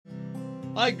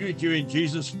I greet you in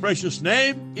Jesus' precious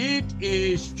name. It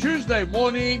is Tuesday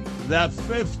morning, the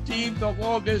 15th of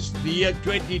August, the year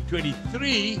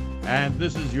 2023, and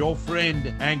this is your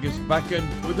friend Angus Buchan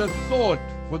with a thought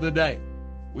for the day.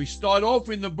 We start off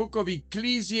in the Book of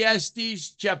Ecclesiastes,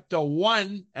 chapter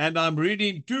 1, and I'm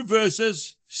reading two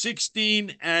verses,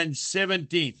 16 and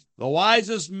 17. The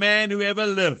wisest man who ever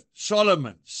lived,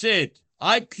 Solomon, said,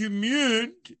 I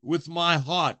communed with my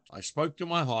heart. I spoke to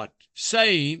my heart,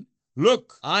 saying,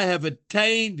 look, I have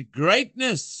attained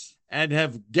greatness and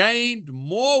have gained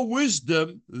more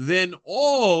wisdom than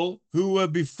all who were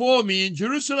before me in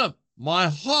Jerusalem. My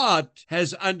heart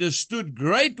has understood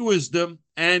great wisdom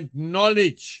and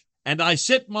knowledge, and I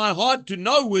set my heart to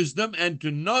know wisdom and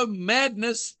to know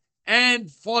madness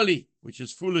and folly, which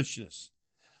is foolishness.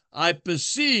 I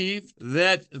perceive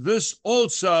that this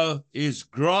also is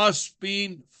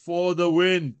grasping for the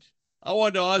wind. I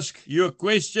want to ask you a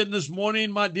question this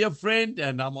morning, my dear friend,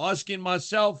 and I'm asking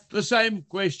myself the same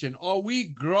question. Are we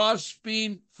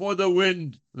grasping for the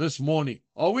wind this morning?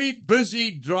 Are we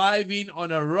busy driving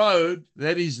on a road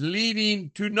that is leading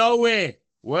to nowhere?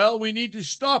 Well, we need to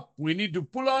stop. We need to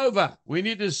pull over. We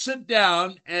need to sit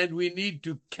down and we need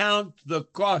to count the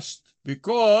cost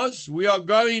because we are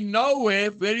going nowhere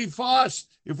very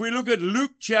fast. If we look at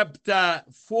Luke chapter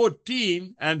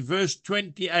 14 and verse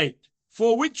 28,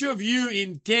 for which of you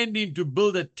intending to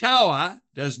build a tower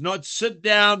does not sit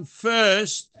down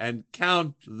first and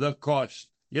count the cost?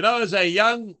 You know, as a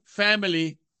young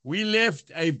family, we left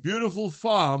a beautiful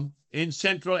farm in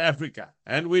Central Africa,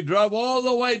 and we drove all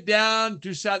the way down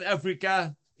to South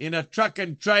Africa in a truck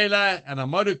and trailer and a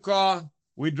motor car.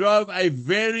 We drove a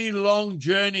very long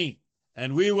journey,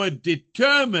 and we were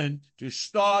determined to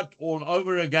start all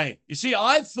over again. You see,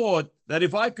 I thought that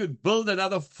if I could build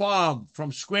another farm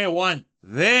from square one,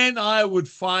 then I would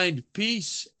find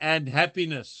peace and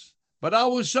happiness. But I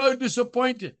was so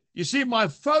disappointed. You see, my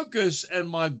focus and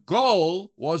my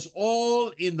goal was all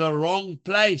in the wrong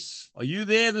place. Are you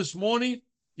there this morning?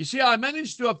 You see, I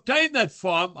managed to obtain that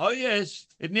farm. Oh, yes,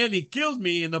 it nearly killed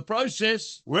me in the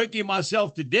process, working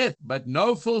myself to death, but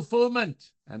no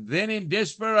fulfillment. And then in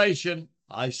desperation,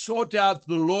 I sought out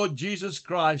the Lord Jesus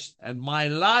Christ, and my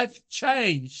life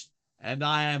changed, and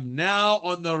I am now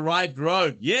on the right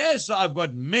road. Yes, I've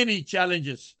got many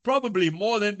challenges, probably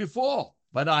more than before,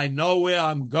 but I know where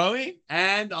I'm going,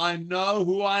 and I know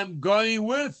who I'm going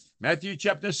with. Matthew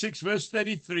chapter 6, verse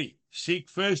 33. Seek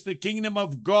first the kingdom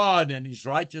of God and his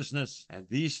righteousness, and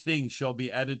these things shall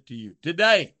be added to you.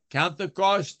 Today, count the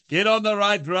cost, get on the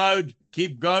right road,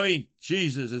 keep going.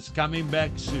 Jesus is coming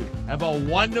back soon. Have a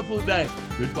wonderful day.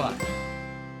 Goodbye.